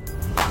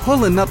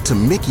Pulling up to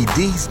Mickey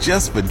D's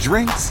just for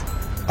drinks?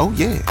 Oh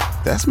yeah,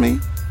 that's me.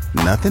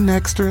 Nothing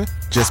extra,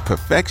 just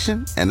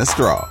perfection and a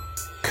straw.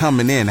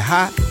 Coming in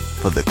hot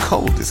for the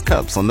coldest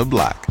cups on the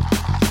block.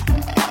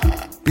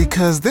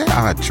 Because there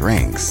are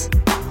drinks.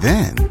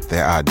 Then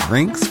there are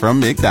drinks from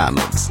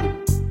McDonald's.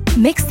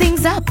 Mix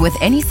things up with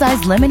any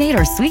size lemonade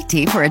or sweet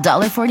tea for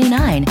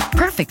 $1.49.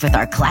 Perfect with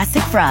our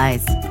classic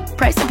fries.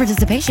 Price and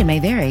participation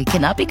may vary.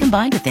 Cannot be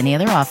combined with any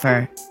other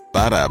offer.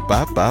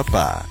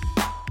 Ba-da-ba-ba-ba.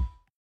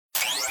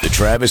 The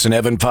Travis and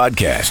Evan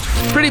Podcast.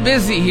 Pretty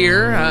busy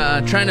here,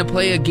 trying to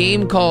play a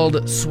game called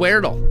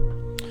Sweardle.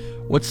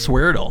 What's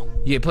Sweardle?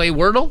 You play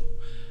Wordle?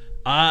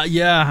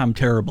 Yeah, I'm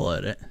terrible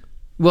at it.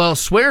 Well,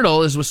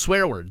 Sweardle is with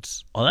swear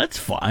words. Oh, that's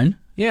fun.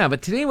 Yeah,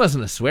 but today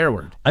wasn't a swear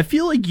word. I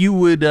feel like you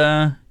would, you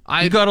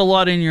got a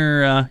lot in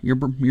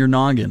your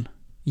noggin.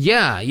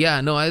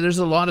 Yeah, no, there's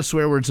a lot of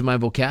swear words in my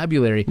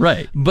vocabulary.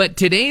 Right. But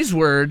today's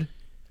word,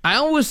 I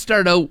always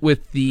start out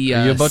with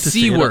the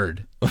C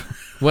word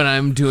when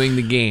I'm doing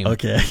the game.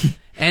 Okay.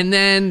 And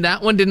then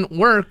that one didn't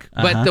work,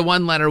 but the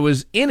one letter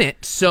was in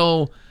it,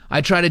 so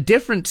I tried a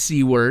different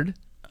C word,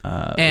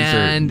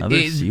 and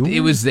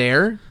it was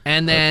there,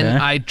 and then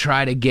I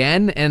tried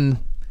again, and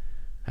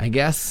I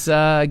guess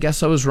I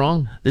was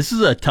wrong. This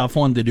is a tough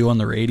one to do on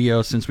the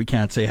radio since we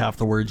can't say half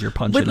the words you're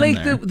punching but in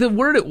there. the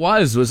word it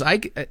was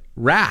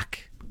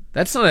rack.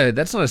 That's not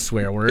a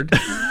swear word.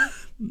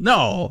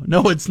 No,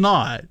 it's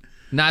not.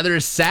 Neither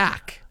is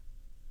sack.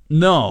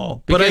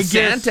 No, because but I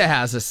guess Santa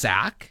has a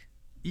sack.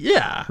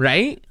 Yeah.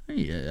 Right?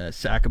 Yeah, a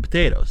sack of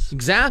potatoes.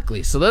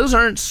 Exactly. So those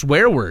aren't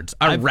swear words.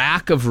 A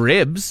rack of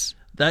ribs.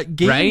 That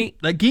game, right?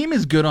 That game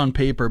is good on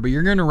paper, but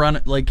you're going to run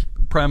it, like,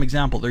 prime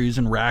example, they're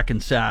using rack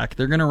and sack.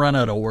 They're going to run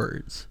out of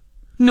words.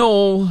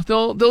 No,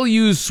 they'll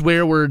use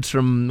swear words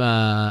from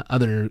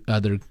other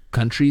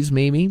countries,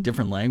 maybe.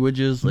 Different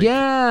languages. Like,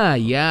 yeah,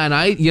 and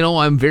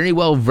I'm very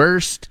well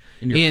versed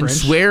in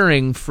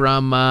swearing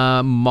from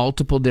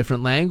multiple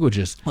different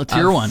languages. Let's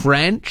hear one.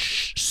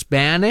 French,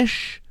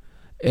 Spanish,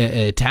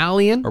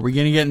 Italian. Are we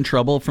going to get in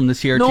trouble from the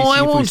CRTC? No,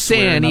 I won't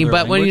say any,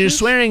 but when you're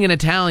swearing in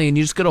Italian,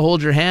 you just got to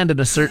hold your hand in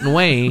a certain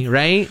way,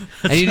 right?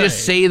 And you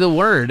just say the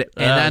word,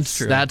 and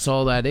that's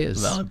all that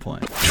is. Valid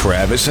point.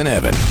 Travis and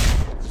Evan.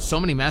 So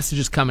many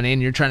messages coming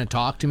in. You're trying to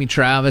talk to me,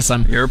 Travis.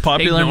 You're a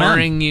popular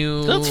ignoring man.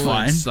 you. That's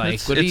fine. It's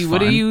like, what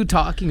fine. are you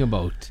talking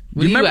about?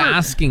 What are you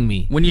asking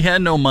me? When you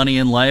had no money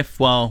in life?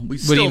 Well, we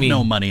still have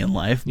no money in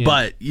life. Yeah.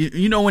 But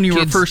you know when you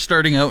were first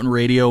starting out in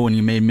radio, when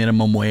you made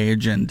minimum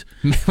wage and...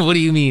 What do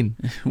you mean?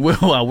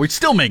 Well, we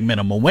still make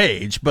minimum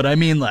wage, but I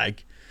mean,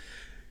 like,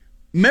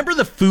 remember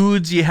the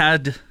foods you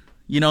had...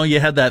 You know,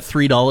 you had that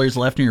 $3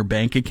 left in your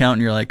bank account,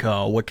 and you're like,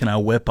 oh, what can I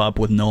whip up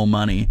with no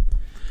money?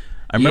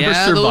 I remember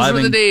surviving. Those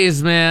were the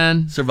days,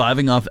 man.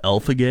 Surviving off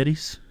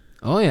Alphagettis.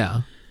 Oh,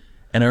 yeah.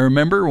 And I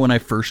remember when I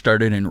first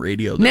started in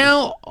radio.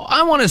 Now,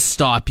 I want to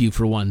stop you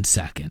for 1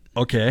 second.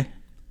 Okay.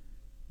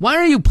 Why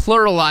are you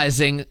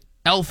pluralizing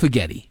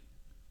Alphagetti?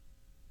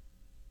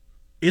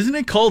 Isn't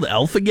it called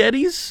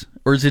Alphagettis?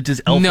 Or is it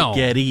just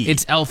Alphagetti? No,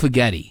 it's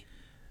Alphagetti.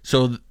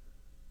 So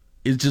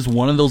it's just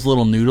one of those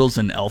little noodles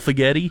in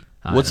Alphagetti?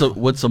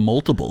 What's a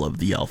multiple of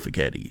the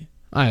Alphagetti?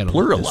 I don't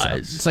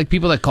pluralize. It's like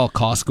people that call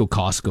Costco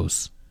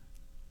Costco's.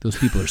 Those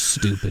people are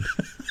stupid.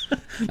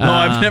 No,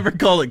 I've never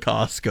called it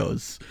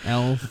Costco's.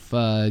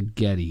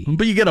 Alphagetti.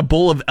 But you get a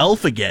bowl of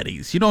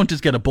Alphagettis. You don't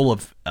just get a bowl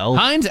of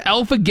Heinz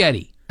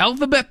Alphagetti.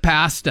 Alphabet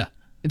pasta.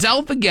 It's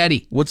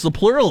Alphagetti. What's the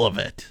plural of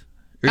it?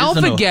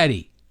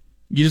 Alphagetti.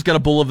 You just got a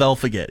bowl of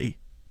Alphagetti.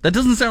 That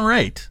doesn't sound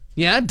right.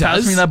 Yeah, it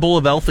does. Pass me that bowl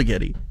of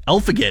Alphagetti.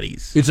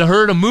 Alphagettis. It's a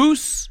herd of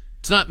moose.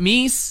 It's not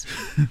meese.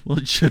 Well,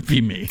 it should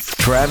be me.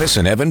 Travis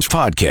and Evan's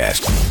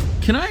podcast.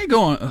 Can I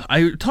go on?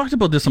 I talked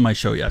about this on my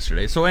show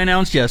yesterday. So I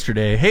announced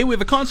yesterday, hey, we have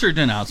a concert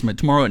announcement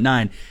tomorrow at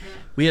 9.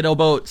 We had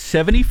about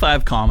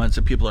 75 comments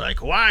and people are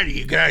like, why do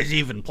you guys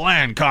even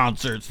plan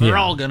concerts? They're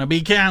all going to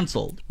be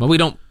canceled. Well, we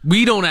don't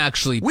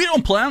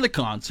plan the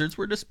concerts.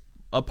 We're just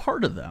a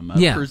part of them,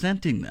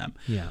 presenting them.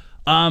 Yeah.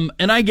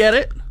 And I get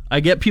it. I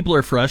get people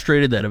are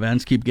frustrated that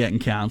events keep getting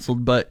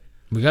canceled, but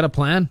we got a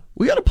plan.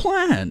 Yeah.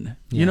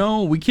 You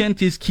know, we can't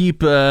just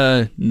keep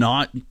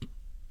not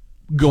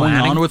going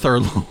on with our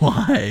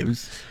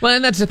lives. Well,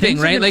 and that's the thing,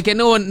 right? Like,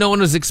 no one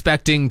was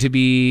expecting to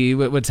be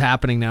what's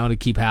happening now to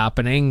keep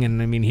happening,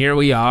 and I mean, here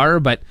we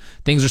are. But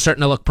things are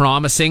starting to look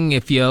promising.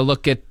 If you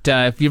look at,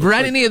 if you've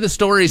read any of the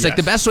stories, like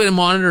the best way to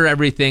monitor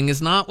everything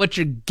is not what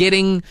you're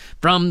getting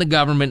from the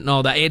government and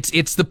all that.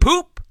 It's the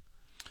poop.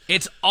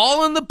 It's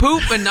all in the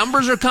poop, and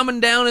numbers are coming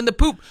down in the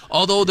poop.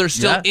 Although there's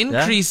still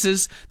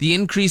increases, the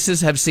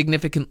increases have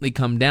significantly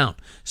come down.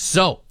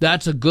 So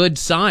that's a good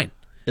sign.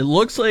 It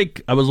looks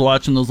like, I was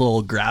watching those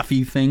little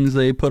graphy things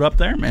they put up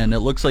there, man. It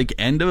looks like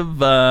end of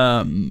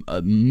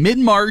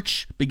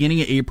mid-March,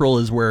 beginning of April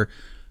is where,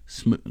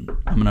 I'm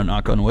going to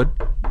knock on wood,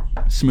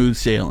 smooth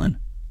sailing.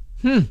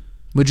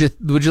 Would you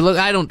look?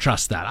 I don't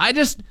trust that.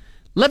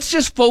 Let's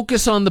just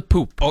focus on the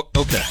poop. Oh,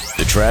 okay.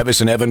 The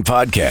Travis and Evan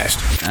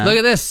podcast. Look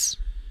at this.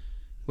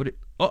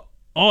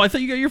 Oh, I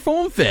thought you got your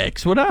phone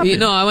fixed. What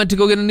happened? I went to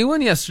go get a new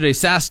one yesterday.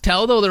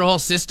 SaskTel, though, their whole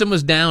system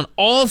was down.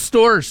 All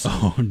stores.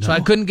 Oh, no. So I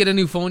couldn't get a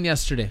new phone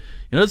yesterday.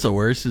 You know what's the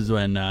worst is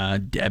when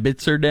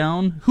debits are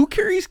down. Who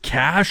carries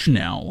cash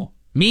now?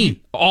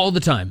 Me, all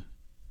the time.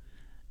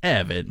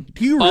 Evan,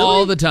 do you really?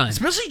 All the time.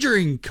 Especially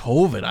during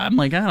COVID. I'm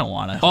like, I don't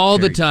want to. All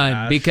the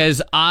time.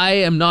 Because I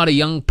am not a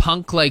young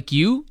punk like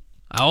you.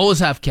 I always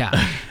have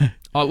cash.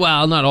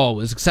 Well, not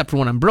always, except for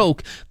when I'm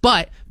broke.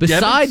 But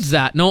besides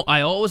that, no,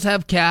 I always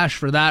have cash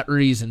for that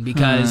reason.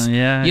 Because,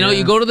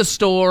 you go to the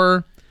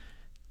store,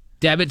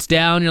 debit's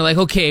down, you're like,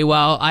 okay,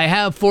 well, I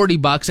have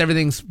 $40,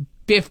 everything's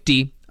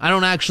 $50. I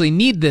don't actually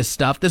need this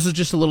stuff. This is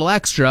just a little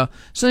extra.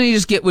 So then you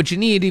just get what you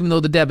need, even though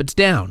the debit's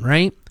down,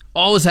 right?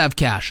 Always have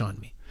cash on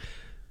me.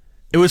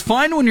 It was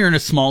fine when you're in a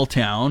small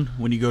town,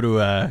 when you go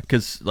to,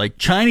 because like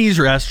Chinese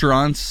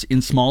restaurants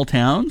in small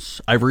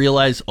towns, I've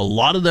realized a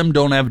lot of them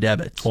don't have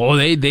debits. Oh,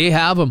 they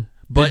have them.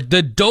 But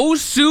the Do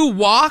Su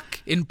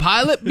Walk in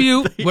Pilot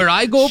Butte, where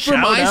I go for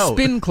my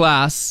spin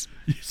class.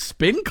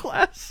 Spin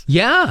class?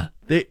 Yeah.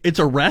 It's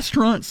a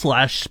restaurant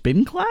 /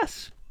 spin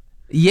class?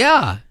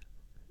 Yeah.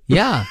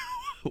 Yeah.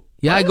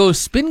 Yeah, I go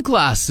spin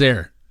class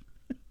there.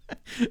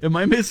 Am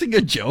I missing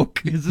a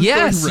joke?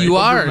 Yes, you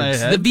are.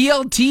 It's the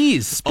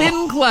VLTs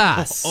spin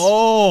class.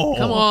 Oh,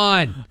 come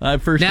on!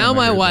 Now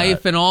my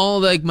wife and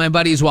all my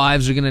buddies'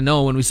 wives are gonna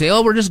know when we say,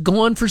 "Oh, we're just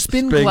going for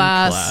spin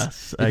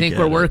class." I think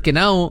we're working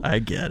out. I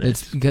get it.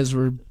 It's because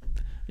we're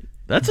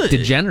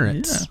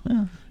degenerates.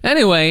 Yeah.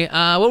 Anyway,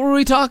 what were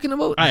we talking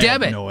about?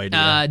 Debit. Have no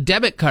idea.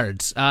 Debit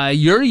cards.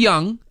 You're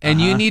young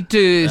and you need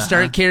to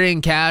start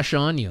carrying cash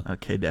on you.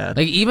 Okay, Dad.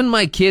 Like even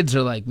my kids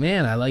are like,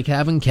 "Man, I like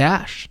having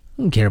cash."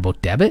 They don't care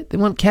about debit. They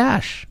want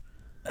cash.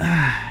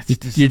 You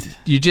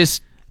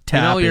just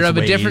you're of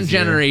a different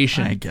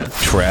generation. I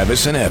guess.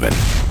 Travis and Evan.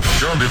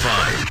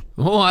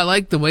 Oh, I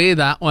like the way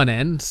that one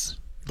ends.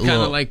 Kind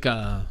of like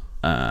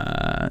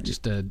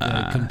just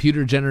a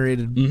computer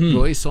generated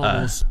voice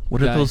almost.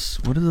 What are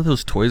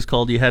those toys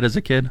called you had as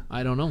a kid?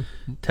 I don't know.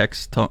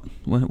 Text talk.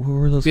 What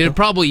were those? They're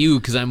probably you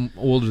because I'm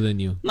older than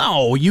you.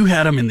 No, you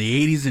had them in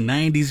the 80s and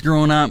 90s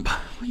growing up.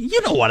 You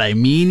know what I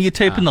mean. You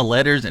type in the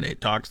letters and it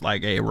talks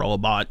like a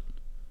robot.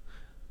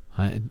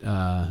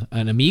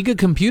 An Amiga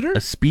computer?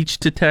 A speech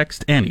to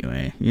text.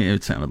 Anyway,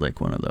 it sounded like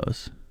one of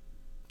those.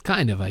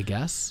 Kind of, I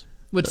guess.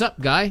 What's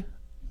up, guy?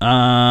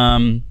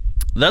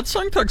 That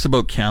song talks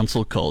about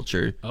cancel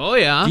culture. Oh,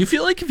 yeah. Do you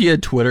feel like if you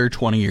had Twitter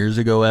 20 years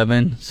ago,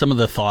 Evan, some of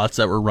the thoughts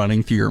that were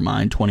running through your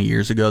mind 20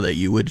 years ago that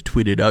you would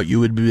tweet it out, you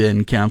would have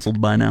been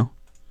canceled by now?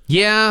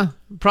 Yeah,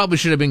 probably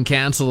should have been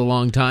canceled a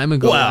long time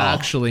ago,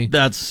 actually.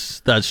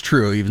 That's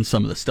true, even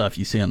some of the stuff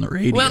you see on the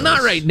radio. Well,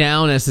 not right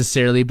now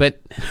necessarily, but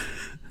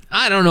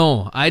I don't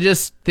know. I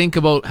just think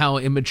about how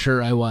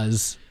immature I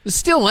was.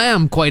 Still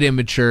am quite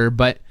immature,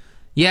 but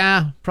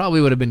yeah, probably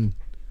would have been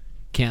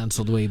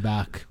canceled way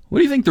back. What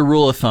do you think the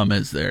rule of thumb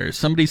is there? If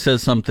somebody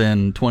says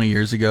something 20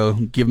 years ago,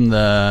 give them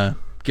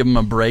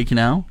a break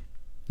now?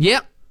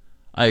 Yeah.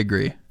 I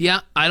agree.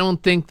 Yeah, I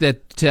don't think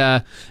that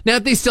now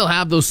if they still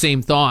have those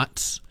same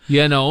thoughts,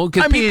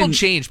 because people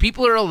change.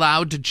 People are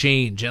allowed to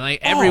change, and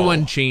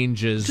everyone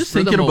changes. Just for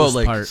thinking the most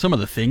about part. some of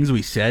the things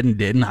we said and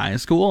did in high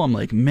school, I'm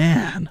like,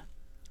 man.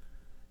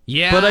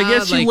 Yeah, but I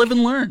guess you live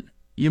and learn.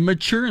 You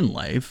mature in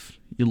life.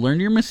 You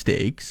learn your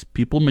mistakes.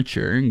 People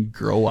mature and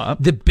grow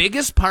up. The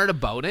biggest part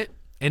about it,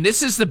 and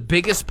this is the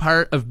biggest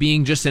part of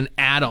being just an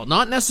adult,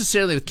 not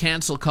necessarily with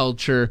cancel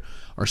culture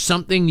or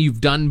something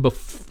you've done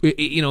before,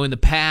 in the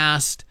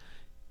past,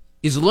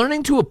 is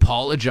learning to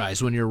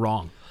apologize when you're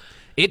wrong.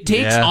 It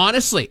takes,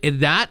 honestly,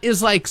 that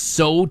is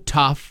so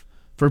tough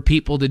for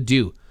people to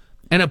do.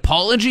 An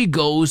apology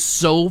goes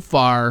so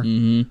far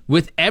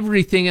with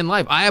everything in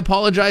life. I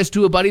apologized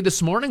to a buddy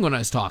this morning when I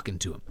was talking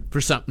to him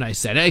for something I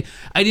said.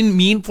 I didn't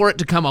mean for it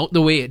to come out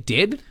the way it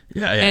did.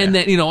 And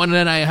then and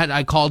then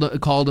I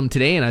called him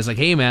today and I was like,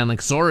 "Hey man,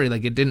 sorry,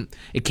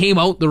 it came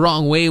out the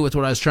wrong way with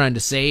what I was trying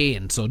to say,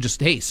 and so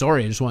just hey,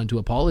 sorry, I just wanted to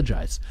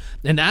apologize."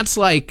 And that's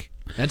the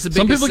biggest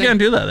Some people thing. can't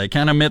do that. They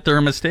can't admit their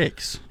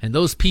mistakes. And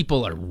those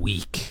people are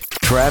weak.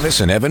 Travis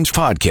and Evan's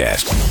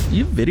podcast.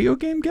 You a video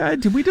game guy?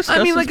 Did we discuss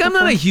this I'm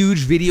not a before? huge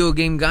video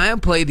game guy. I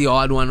play the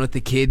odd one with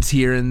the kids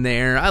here and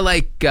there. I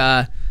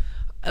I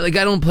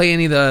don't play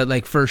any of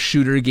the first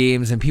shooter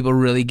games, and people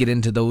really get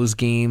into those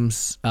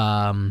games.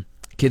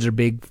 Kids are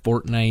big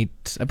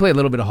Fortnite. I play a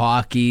little bit of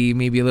hockey,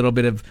 maybe a little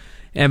bit of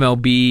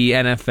MLB,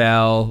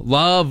 NFL.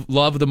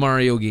 Love the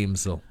Mario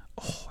games though.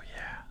 Oh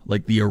yeah,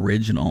 like the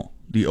original.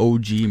 The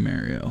OG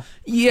Mario.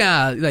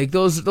 Yeah,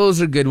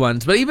 those are good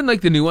ones. But even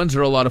the new ones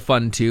are a lot of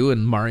fun too,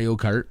 and Mario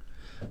Kart.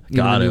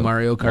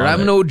 Mario Kart.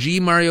 I'm an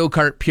OG Mario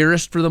Kart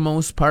purist for the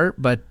most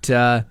part, but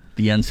the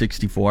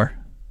N64.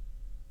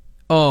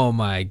 Oh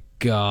my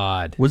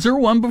God. Was there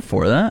one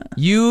before that?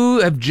 You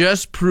have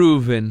just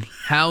proven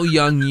how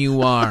young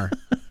you are.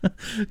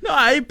 No,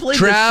 I played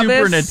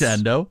Travis, the Super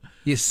Nintendo.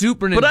 Yeah,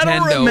 Super Nintendo. But I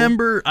don't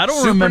remember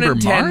Nintendo,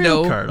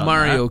 Mario Kart on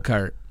Mario that.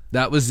 Kart.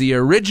 That was the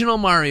original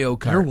Mario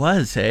Kart. There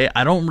was, hey?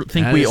 I don't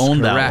think we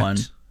owned that one.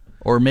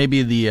 Or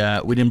maybe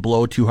we didn't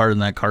blow too hard on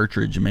that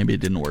cartridge and maybe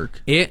it didn't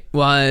work. It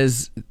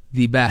was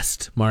the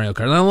best Mario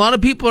Kart. And a lot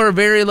of people are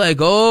very like,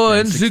 oh,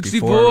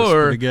 N64 was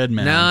pretty good,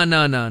 man.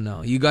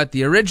 No. You got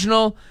the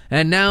original,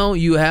 and now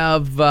you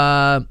have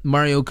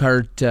Mario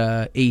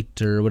Kart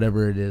 8 or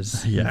whatever it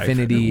is. Yeah,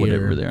 Infinity.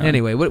 whatever they're on.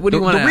 Anyway, what do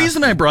you want to The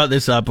reason I brought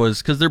this up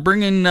was because they're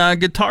bringing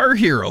Guitar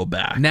Hero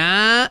back.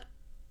 Nah,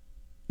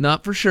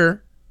 not for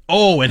sure.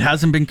 Oh, it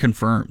hasn't been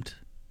confirmed.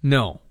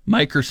 No.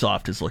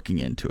 Microsoft is looking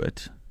into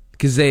it.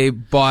 Because they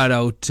bought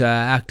out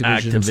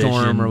Activision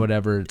Storm or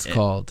whatever it's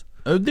called.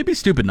 They'd be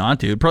stupid not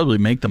to. It'd probably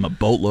make them a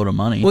boatload of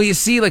money. Well, you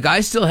see, like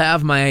I still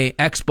have my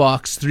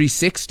Xbox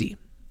 360,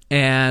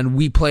 and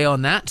we play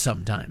on that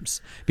sometimes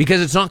because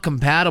it's not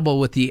compatible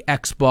with the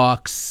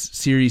Xbox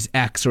Series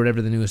X or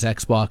whatever the newest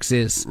Xbox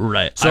is.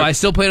 Right. So I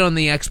still play it on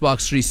the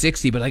Xbox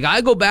 360, but like I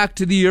go back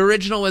to the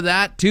original with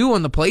that too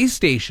on the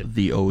PlayStation.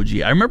 The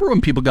OG. I remember when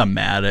people got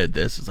mad at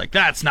this. It's like,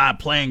 that's not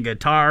playing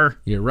guitar.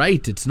 You're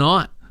right, it's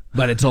not.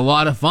 But it's a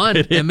lot of fun.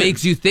 It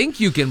makes you think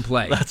you can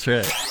play. That's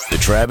right. The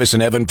Travis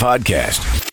and Evan Podcast.